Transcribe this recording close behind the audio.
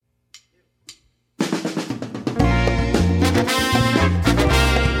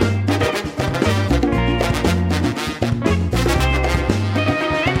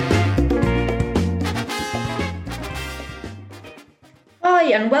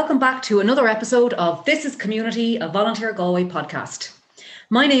and welcome back to another episode of This is Community, a Volunteer Galway podcast.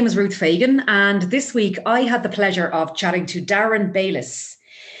 My name is Ruth Fagan, and this week I had the pleasure of chatting to Darren Bayliss.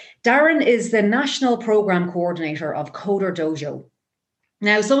 Darren is the National Programme Coordinator of Coder Dojo.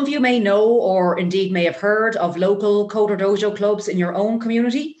 Now, some of you may know or indeed may have heard of local Coder Dojo clubs in your own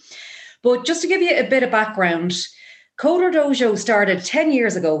community, but just to give you a bit of background, Coder Dojo started 10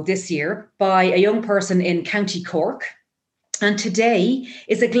 years ago this year by a young person in County Cork. And today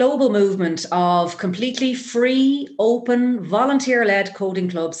is a global movement of completely free, open, volunteer-led coding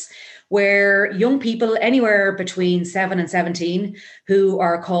clubs where young people anywhere between 7 and 17, who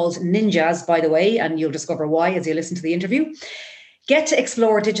are called ninjas, by the way, and you'll discover why as you listen to the interview, get to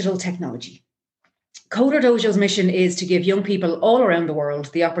explore digital technology. Coder Dojo's mission is to give young people all around the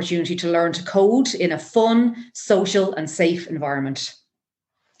world the opportunity to learn to code in a fun, social, and safe environment.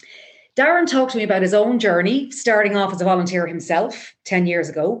 Darren talked to me about his own journey, starting off as a volunteer himself 10 years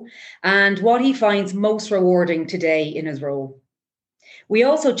ago, and what he finds most rewarding today in his role. We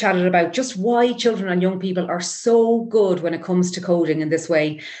also chatted about just why children and young people are so good when it comes to coding in this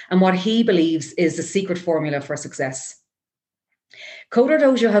way, and what he believes is the secret formula for success. Coder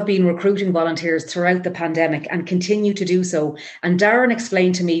Dojo have been recruiting volunteers throughout the pandemic and continue to do so, and Darren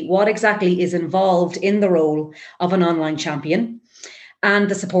explained to me what exactly is involved in the role of an online champion and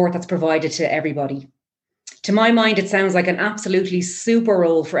the support that's provided to everybody. To my mind, it sounds like an absolutely super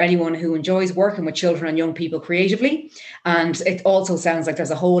role for anyone who enjoys working with children and young people creatively. And it also sounds like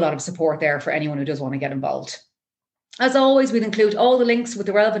there's a whole lot of support there for anyone who does want to get involved. As always, we'll include all the links with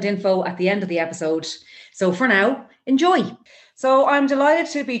the relevant info at the end of the episode. So for now, enjoy. So I'm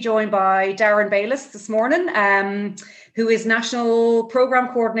delighted to be joined by Darren Bayliss this morning, who is National Programme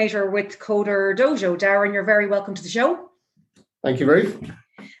Coordinator with Coder Dojo. Darren, you're very welcome to the show. Thank you, Ruth.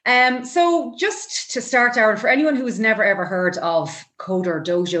 So just to start, Darren, for anyone who has never ever heard of Coder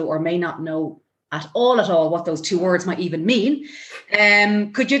Dojo or may not know at all what those two words might even mean,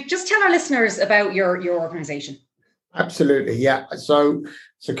 could you just tell our listeners about your organisation? Absolutely, yeah. So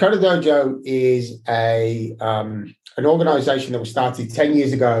Coder Dojo is an organisation that was started 10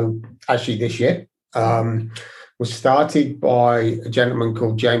 years ago, actually this year. Was started by a gentleman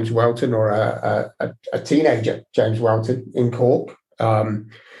called James Welton, or a teenager, James Welton, in Cork,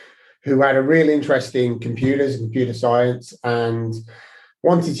 who had a real interest in computers and computer science and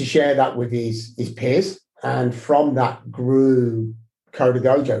wanted to share that with his peers. And from that grew Coder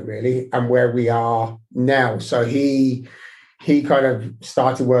Dojo, really, and where we are now. So he kind of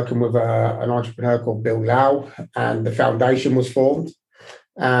started working with an entrepreneur called Bill Lau, and the foundation was formed.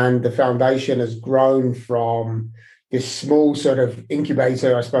 And the foundation has grown from this small sort of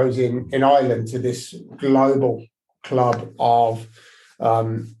incubator, I suppose, in Ireland to this global club of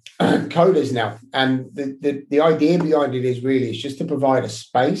coders now. And the idea behind it is really it's just to provide a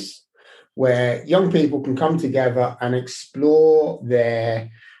space where young people can come together and explore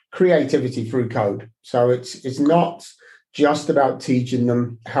their creativity through code. So it's not just about teaching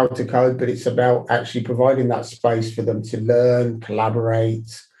them how to code, but it's about actually providing that space for them to learn,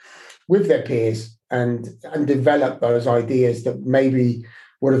 collaborate with their peers and develop those ideas that maybe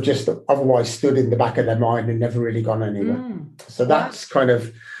would have just otherwise stood in the back of their mind and never really gone anywhere. So that's kind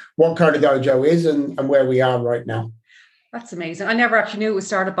of what Coder Dojo is and where we are right now. That's amazing. I never actually knew it was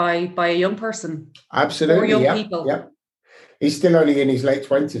started by a young person. Absolutely. Or young people. Yeah. He's still only in his late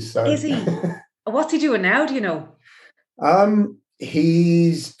 20s. So. Is he? What's he doing now? Do you know?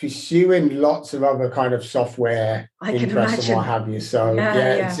 He's pursuing lots of other kind of software interests and what have you. So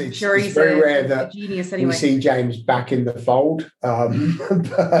it's very rare that anyway. We see James back in the fold.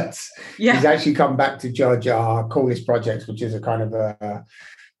 But he's actually come back to judge our coolest projects, which is a kind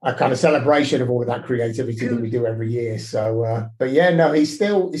of celebration of all of that creativity that we do every year. So, he's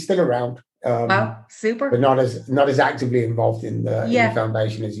still around. Wow, super. But not as actively involved in the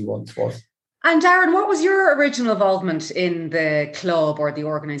foundation as he once was. And Darren, what was your original involvement in the club or the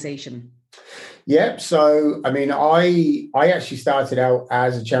organisation? Yep. So, I mean, I actually started out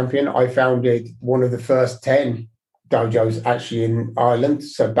as a champion. I founded one of the first 10 dojos actually in Ireland.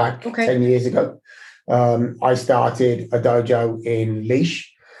 So back 10 years ago, I started a dojo in Laois.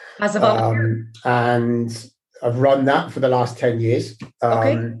 As a volunteer? And I've run that for the last 10 years.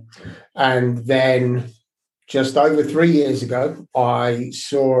 And then just over 3 years ago, I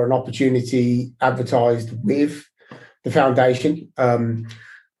saw an opportunity advertised with the foundation. I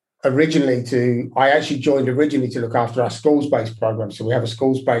actually joined originally to look after our schools-based program. So we have a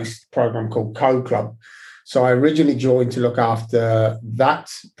schools-based program called Code Club. So I originally joined to look after that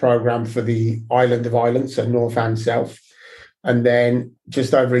program for the island of Ireland, so North and South. And then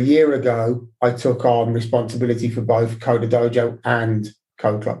just over a year ago, I took on responsibility for both Coder Dojo and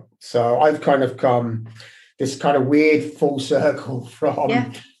Code Club. So I've kind of come this kind of weird full circle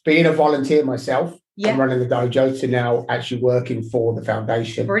from being a volunteer myself and running the dojo to now actually working for the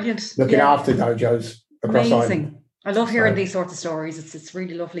foundation. Brilliant. Looking after dojos across Ireland. I love hearing these sorts of stories. It's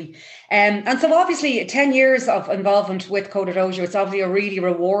really lovely. And so obviously 10 years of involvement with Coda Dojo, it's obviously a really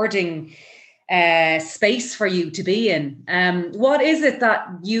rewarding space for you to be in. What is it that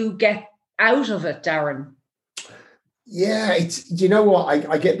you get out of it, Darren? Yeah, you know what?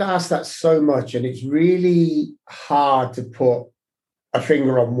 I get asked that so much, and it's really hard to put a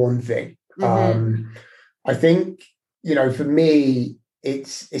finger on one thing. I think, for me,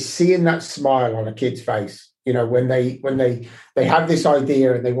 it's seeing that smile on a kid's face, when they have this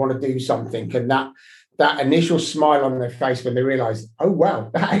idea and they want to do something, and that initial smile on their face when they realize, oh, wow,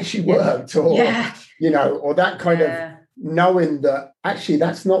 that actually worked, or that kind of knowing that actually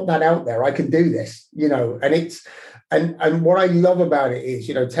that's not that out there. I can do this, and it's, and what I love about it is,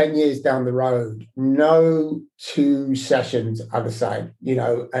 10 years down the road, no two sessions are the same,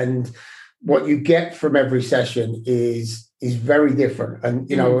 and what you get from every session is very different. And,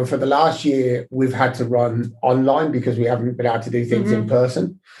 for the last year, we've had to run online because we haven't been able to do things in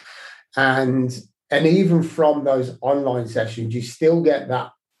person. And even from those online sessions, you still get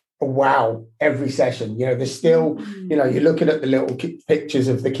that wow every session. There's still, you're looking at the little pictures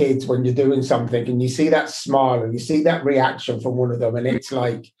of the kids when you're doing something, and you see that smile and you see that reaction from one of them, and it's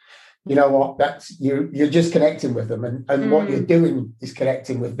like, you know what, that's you're just connecting with them, and what you're doing is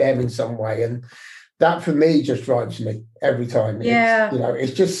connecting with them in some way. And that for me just drives me every time.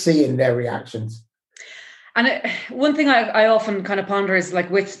 It's just seeing their reactions. And one thing I often kind of ponder is, like,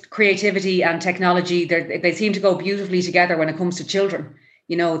 with creativity and technology, they seem to go beautifully together when it comes to children.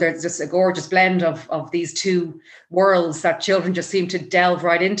 There's just a gorgeous blend of these two worlds that children just seem to delve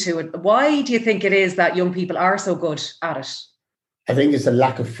right into. And why do you think it is that young people are so good at it? I think it's a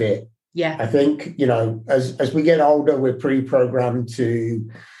lack of fear. Yeah. I think, as we get older, we're pre-programmed to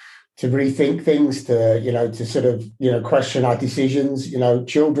rethink things, to sort of, question our decisions.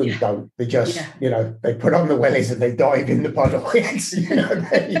 Children don't. They just, they put on the wellies and they dive in the puddle.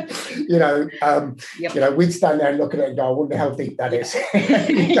 We'd stand there and look at it and go, I wonder how deep that is.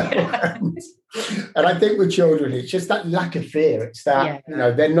 And I think with children, it's just that lack of fear. It's that,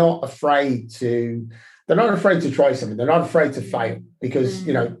 they're not afraid to try something. They're not afraid to fail because,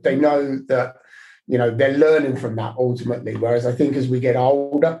 they know that, they're learning from that ultimately. Whereas I think as we get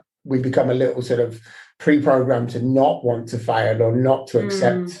older, we become a little sort of pre-programmed to not want to fail or not to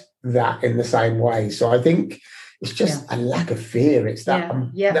accept that in the same way. So I think it's just a lack of fear. It's that,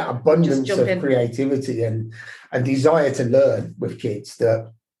 that abundance of creativity and desire to learn with kids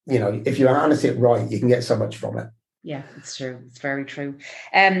that, if you harness it right, you can get so much from it. Yeah, it's true. It's very true.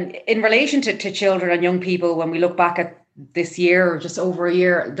 In relation to children and young people, when we look back at this year, or just over a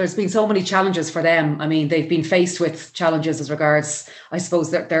year, there's been so many challenges for them. I mean, they've been faced with challenges as regards, I suppose,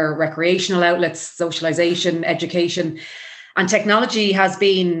 their recreational outlets, socialization, education, and technology has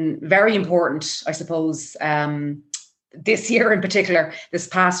been very important, I suppose. This year in particular, this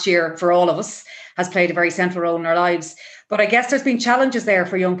past year for all of us, has played a very central role in our lives. But I guess there's been challenges there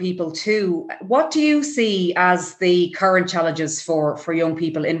for young people too. What do you see as the current challenges for young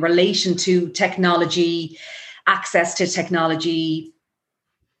people in relation to technology, access to technology?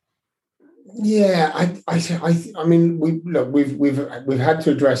 Yeah, I mean, we've had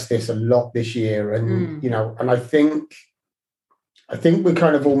to address this a lot this year, and and I think we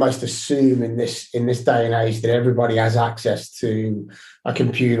kind of almost assume in this day and age that everybody has access to a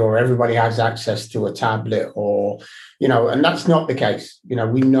computer or everybody has access to a tablet, or and that's not the case.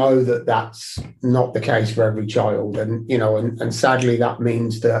 We know that that's not the case for every child, and and sadly that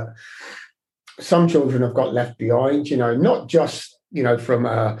means that some children have got left behind, not just, from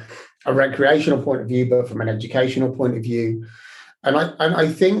a recreational point of view, but from an educational point of view. And I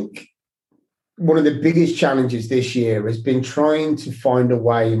think one of the biggest challenges this year has been trying to find a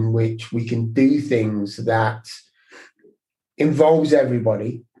way in which we can do things that involves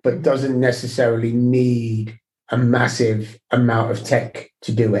everybody, but doesn't necessarily need a massive amount of tech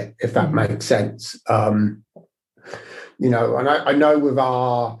to do it, if that makes sense. And I know with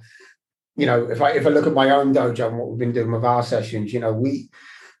our, if I look at my own dojo and what we've been doing with our sessions,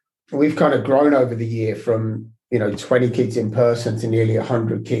 we've kind of grown over the year from 20 kids in person to nearly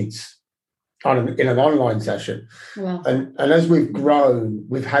 100 kids in an online session. Wow. And as we've grown,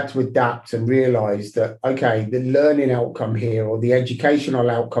 we've had to adapt and realize that, okay, the learning outcome here, or the educational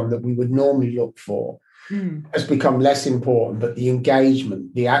outcome that we would normally look for, has become less important, but the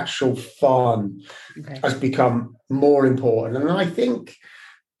engagement, the actual fun has become more important. And I think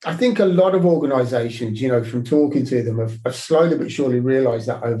I think a lot of organizations, from talking to them, have slowly but surely realized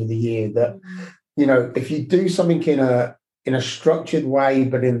that over the year that, if you do something in a structured way,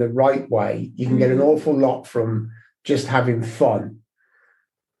 but in the right way, you can get an awful lot from just having fun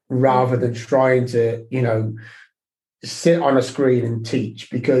rather than trying to, sit on a screen and teach,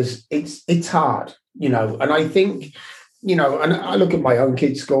 because it's hard, and I think, and I look at my own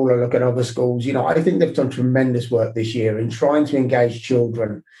kids' school, I look at other schools, I think they've done tremendous work this year in trying to engage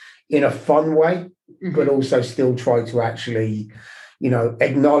children in a fun way, but also still try to actually,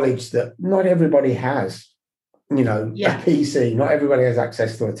 acknowledge that not everybody has, a PC, not everybody has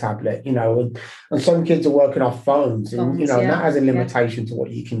access to a tablet, and some kids are working off phones, and, and that has a limitation to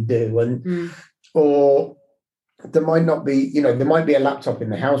what you can do. And, or there might not be, there might be a laptop in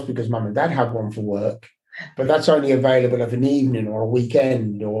the house because mum and dad have one for work, but that's only available of an evening or a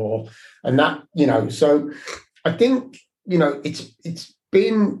weekend and that, so I think,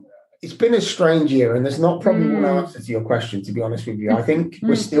 it's been a strange year, and there's not probably one answer to your question, to be honest with you. I think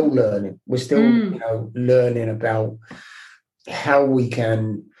we're still learning. We're still, learning about how we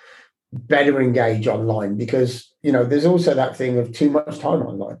can better engage online, because, there's also that thing of too much time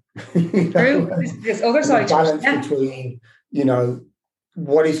online. True. This other side. Balance between,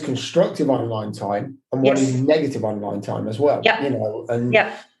 what is constructive online time and what is negative online time as well. And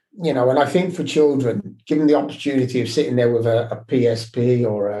I think for children, given the opportunity of sitting there with a PSP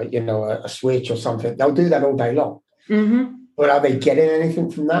or a Switch or something, they'll do that all day long. But are they getting anything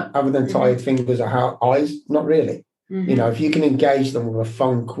from that other than tired fingers or eyes? Not really. If you can engage them with a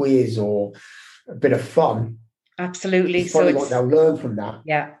fun quiz or a bit of fun, absolutely. It's probably what they'll learn from that.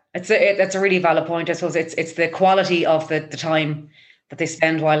 Yeah, that's a really valid point. I suppose it's the quality of the time that they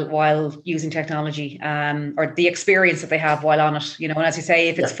spend while using technology, or the experience that they have while on it. And as you say,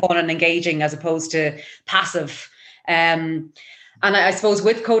 if it's fun and engaging as opposed to passive. And I suppose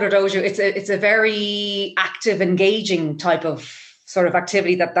with Coder Dojo, it's a very active, engaging type of sort of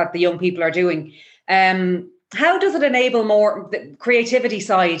activity that the young people are doing. How does it enable more the creativity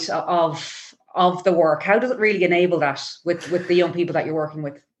side of the work? How does it really enable that with the young people that you're working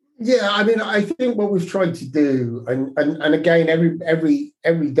with? Yeah, I mean, I think what we've tried to do, and again, every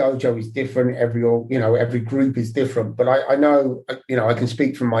dojo is different. Every group is different. But I know, I can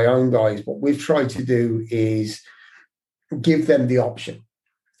speak from my own guys. What we've tried to do is give them the option.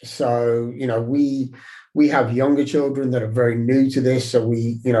 So, we have younger children that are very new to this. So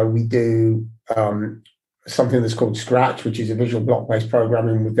we do something that's called Scratch, which is a visual block-based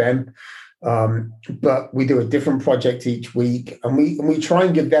programming with them. But we do a different project each week, and we try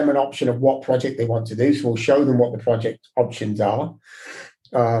and give them an option of what project they want to do. So we'll show them what the project options are,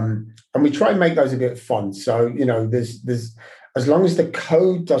 and we try and make those a bit fun. So there's as long as the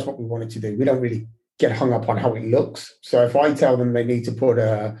code does what we want it to do, we don't really get hung up on how it looks. So if I tell them they need to put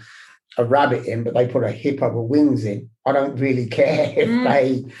a rabbit in, but they put a hippo with wings in, I don't really care if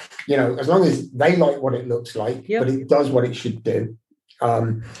they, as long as they like what it looks like, but it does what it should do.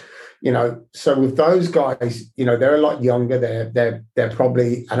 So with those guys, they're a lot younger. They're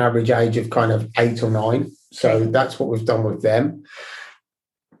probably an average age of kind of 8 or 9. So that's what we've done with them.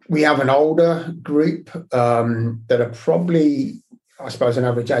 We have an older group that are probably, I suppose, an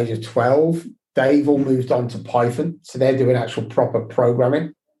average age of 12. They've all moved on to Python, so they're doing actual proper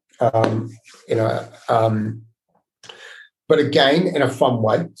programming. But again, in a fun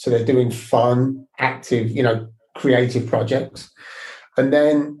way. So they're doing fun, active, creative projects. And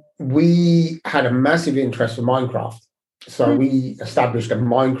then we had a massive interest in Minecraft. So we established a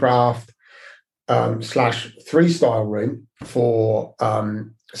Minecraft / freestyle room for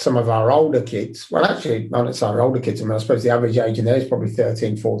some of our older kids. Well, actually, not necessarily our older kids. I suppose the average age in there is probably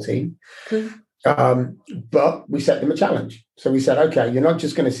 13, 14. But we set them a challenge. So we said, okay, you're not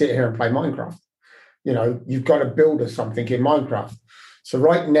just going to sit here and play Minecraft. You've got to build us something in Minecraft. So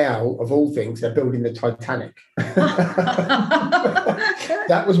right now, of all things, they're building the Titanic.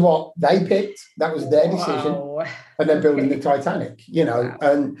 That was what they picked. That was their decision. Wow. And they're building the Titanic, wow.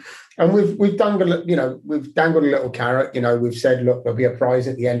 And we've dangled, we've dangled a little carrot. We've said, look, there'll be a prize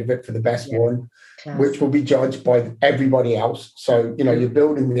at the end of it for the best one, which will be judged by everybody else. So, you're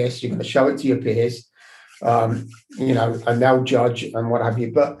building this, you're going to show it to your peers, and they'll judge and what have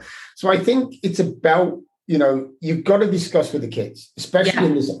you. But so I think it's about, you've got to discuss with the kids, especially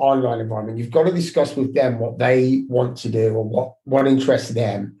in this online environment. You've got to discuss with them what they want to do or what interests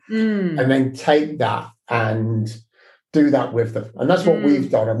them, and then take that and do that with them. And that's what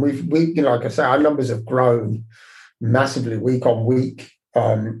we've done. And we like I say, our numbers have grown massively week on week,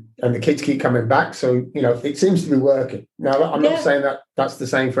 and the kids keep coming back. So, it seems to be working. Now, I'm not saying that that's the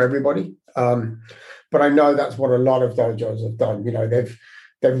same for everybody, but I know that's what a lot of dojos have done.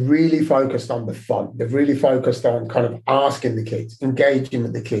 they're really focused on the fun. They're really focused on kind of asking the kids, engaging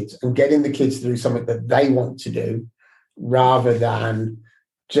with the kids, and getting the kids to do something that they want to do, rather than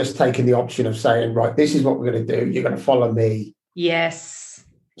just taking the option of saying, right, this is what we're going to do. You're going to follow me. Yes.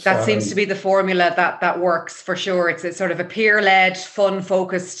 That seems to be the formula that works for sure. It's a sort of a peer-led,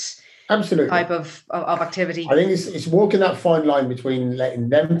 fun-focused type of activity. I think it's walking that fine line between letting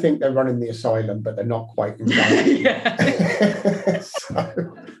them think they're running the asylum, but they're not quite inside.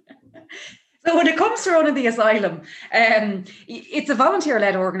 So when it comes to running the asylum, it's a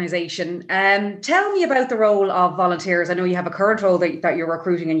volunteer-led organisation. Tell me about the role of volunteers. I know you have a current role that you're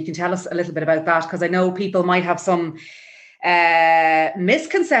recruiting, and you can tell us a little bit about that, because I know people might have some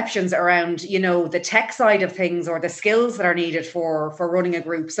misconceptions around, the tech side of things or the skills that are needed for running a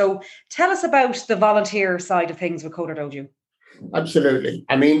group. So tell us about the volunteer side of things with Coder Dojo. Absolutely.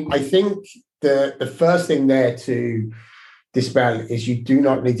 I mean, I think the first thing there to dispel is you do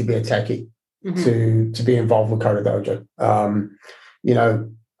not need to be a techie to be involved with Coder Dojo.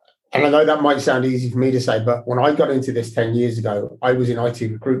 And I know that might sound easy for me to say, but when I got into this 10 years ago, I was in IT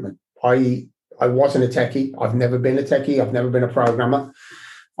recruitment. I wasn't a techie. I've never been a techie. I've never been a programmer.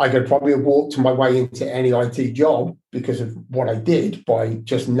 I could probably have walked my way into any IT job because of what I did by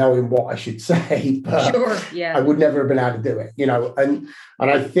just knowing what I should say. But sure, yeah. I would never have been able to do it, And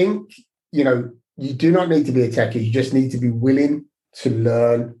I think, you do not need to be a techie. You just need to be willing to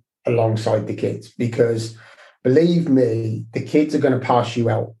learn alongside the kids, because believe me, the kids are going to pass you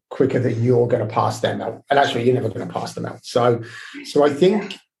out quicker than you're going to pass them out. And actually, you're never going to pass them out. So I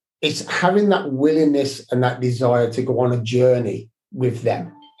think it's having that willingness and that desire to go on a journey with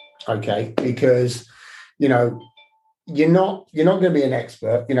them. Okay. Because, you're not going to be an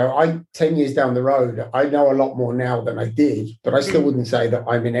expert. 10 years down the road, I know a lot more now than I did, but I still wouldn't say that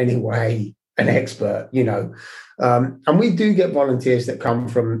I'm in any way an expert, and we do get volunteers that come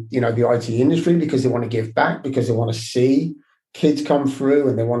from, the IT industry because they want to give back, because they want to see kids come through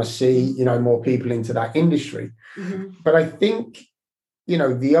and they want to see, more people into that industry. But I think,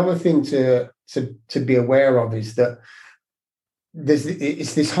 the other thing to be aware of is that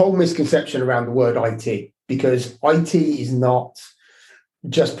it's this whole misconception around the word IT, because IT is not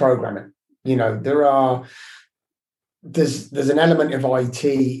just programming. There's an element of IT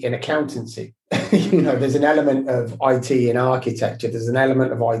in accountancy. There's an element of IT in architecture. There's an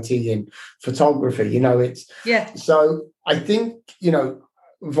element of IT in photography. So I think,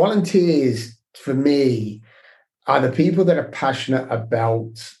 volunteers for me are the people that are passionate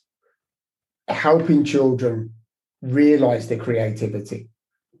about helping children realize their creativity.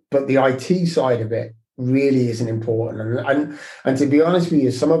 But the IT side of it really isn't important. And to be honest with you,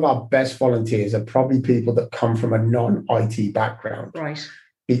 some of our best volunteers are probably people that come from a non-IT background. Right.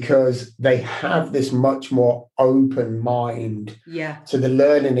 Because they have this much more open mind to the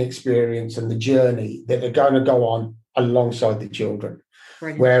learning experience and the journey that they're going to go on alongside the children.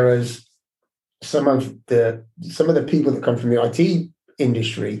 Brilliant. Whereas some of the people that come from the IT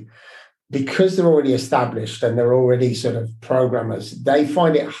industry, because they're already established and they're already sort of programmers, they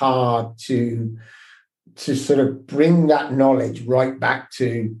find it hard to sort of bring that knowledge right back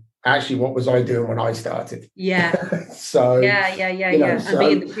to actually what was I doing when I started. Yeah. So yeah. And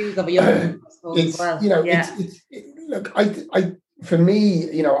being the shoes of a young as well. Look, for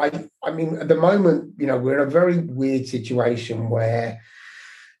me, I mean, at the moment, we're in a very weird situation where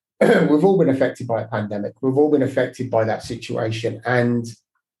we've all been affected by a pandemic. We've all been affected by that situation. And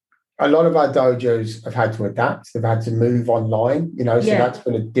a lot of our dojos have had to adapt. They've had to move online, so that's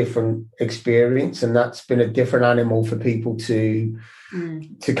been a different experience, and that's been a different animal for people to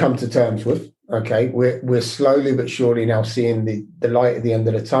come to terms with. Okay. We're slowly but surely now seeing the light at the end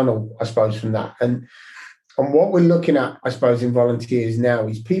of the tunnel, I suppose, from that. And what we're looking at, I suppose, in volunteers now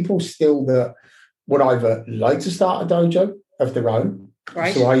is people still that would either like to start a dojo of their own.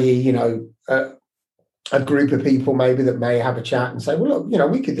 Right. So i.e., a group of people maybe that may have a chat and say, well,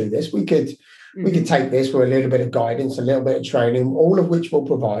 look, we could do this. We could take this with a little bit of guidance, a little bit of training, all of which we'll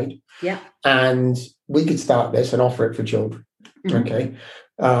provide. Yeah. And we could start this and offer it for children. Okay.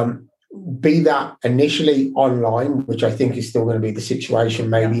 Be that initially online, which I think is still going to be the situation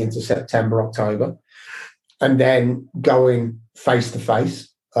maybe into September, October, and then going face to face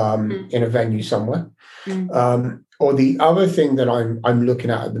in a venue somewhere. Or the other thing that I'm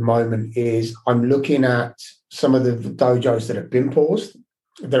looking at the moment is I'm looking at some of the dojos that have been paused,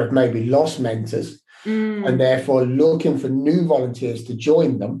 that have maybe lost mentors, and therefore looking for new volunteers to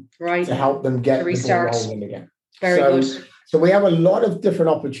join them to help them get the ball rolling again. Very good. So we have a lot of different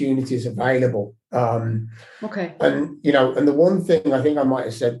opportunities available. Okay. And, and the one thing I think I might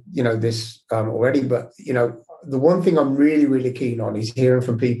have said, this already, but, the one thing I'm really, really keen on is hearing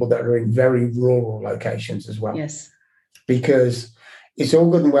from people that are in very rural locations as well. Yes. Because it's all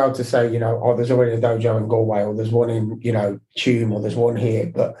good and well to say, oh, there's already a dojo in Galway, or there's one in, Tuam, or there's one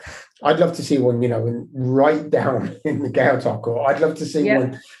here. But I'd love to see one, right down in the Gaeltacht, or I'd love to see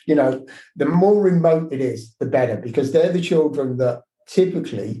one, the more remote it is, the better, because they're the children that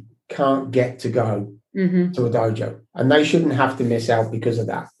typically can't get to go to a dojo, and they shouldn't have to miss out because of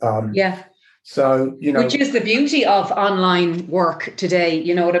that. So, which is the beauty of online work today,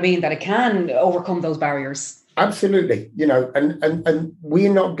 you know what I mean, that it can overcome those barriers. Absolutely. And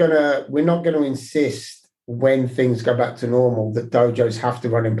we're not gonna insist when things go back to normal that dojos have to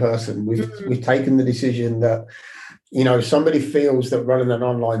run in person. We've taken the decision that, if somebody feels that running an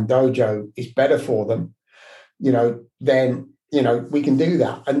online dojo is better for them, then we can do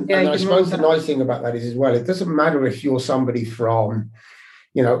that. And I suppose the nice thing about that is as well, it doesn't matter if you're somebody from,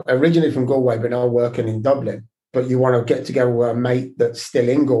 originally from Galway, but now working in Dublin, but you want to get together with a mate that's still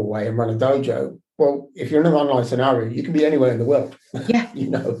in Galway and run a dojo. Well, if you're in an online scenario, you can be anywhere in the world. Yeah,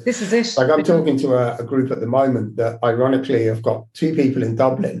 this is it. Like I'm talking to a group at the moment that ironically have got 2 people in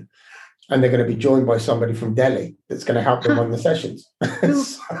Dublin, and they're going to be joined by somebody from Delhi that's going to help them run the sessions.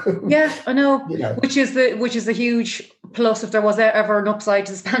 Yeah, I know. Which is a huge plus. If there was ever an upside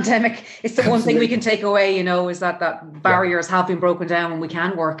to this pandemic, it's the one thing we can take away. Is that barriers have been broken down, and we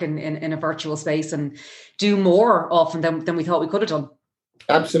can work in a virtual space and do more often than we thought we could have done.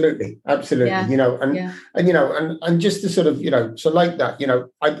 Absolutely. Yeah. And just to sort of, so like that,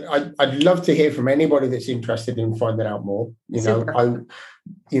 I'd love to hear from anybody that's interested in finding out more. At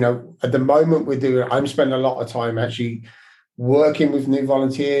the moment I'm spending a lot of time actually working with new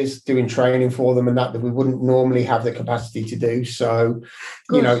volunteers, doing training for them, and that we wouldn't normally have the capacity to do. So,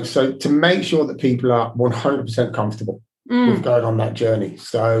 so to make sure that people are 100% comfortable with going on that journey.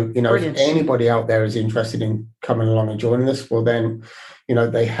 So, Brilliant. If anybody out there is interested in coming along and joining us, well then,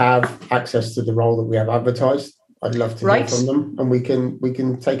 they have access to the role that we have advertised. I'd love to hear from them, and we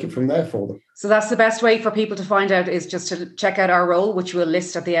can take it from there for them. So that's the best way for people to find out, is just to check out our role, which we'll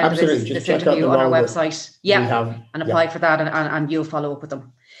list at the end of this interview on our website. And apply for that, and you'll follow up with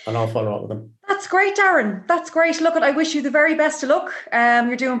them. And I'll follow up with them. That's great, Darren. That's great. Look, I wish you the very best of luck.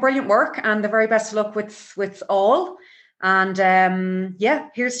 You're doing brilliant work, and the very best of luck with all. And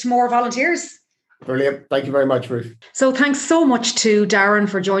here's to more volunteers. Brilliant. Thank you very much, Ruth. So thanks so much to Darren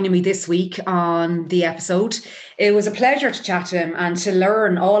for joining me this week on the episode. It was a pleasure to chat to him and to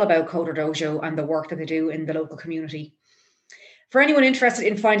learn all about Coder Dojo and the work that they do in the local community. For anyone interested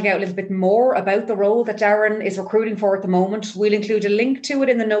in finding out a little bit more about the role that Darren is recruiting for at the moment, we'll include a link to it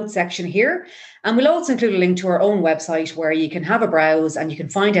in the notes section here. And we'll also include a link to our own website where you can have a browse and you can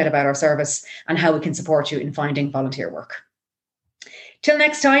find out about our service and how we can support you in finding volunteer work. Till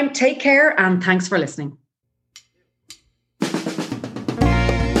next time, take care and thanks for listening.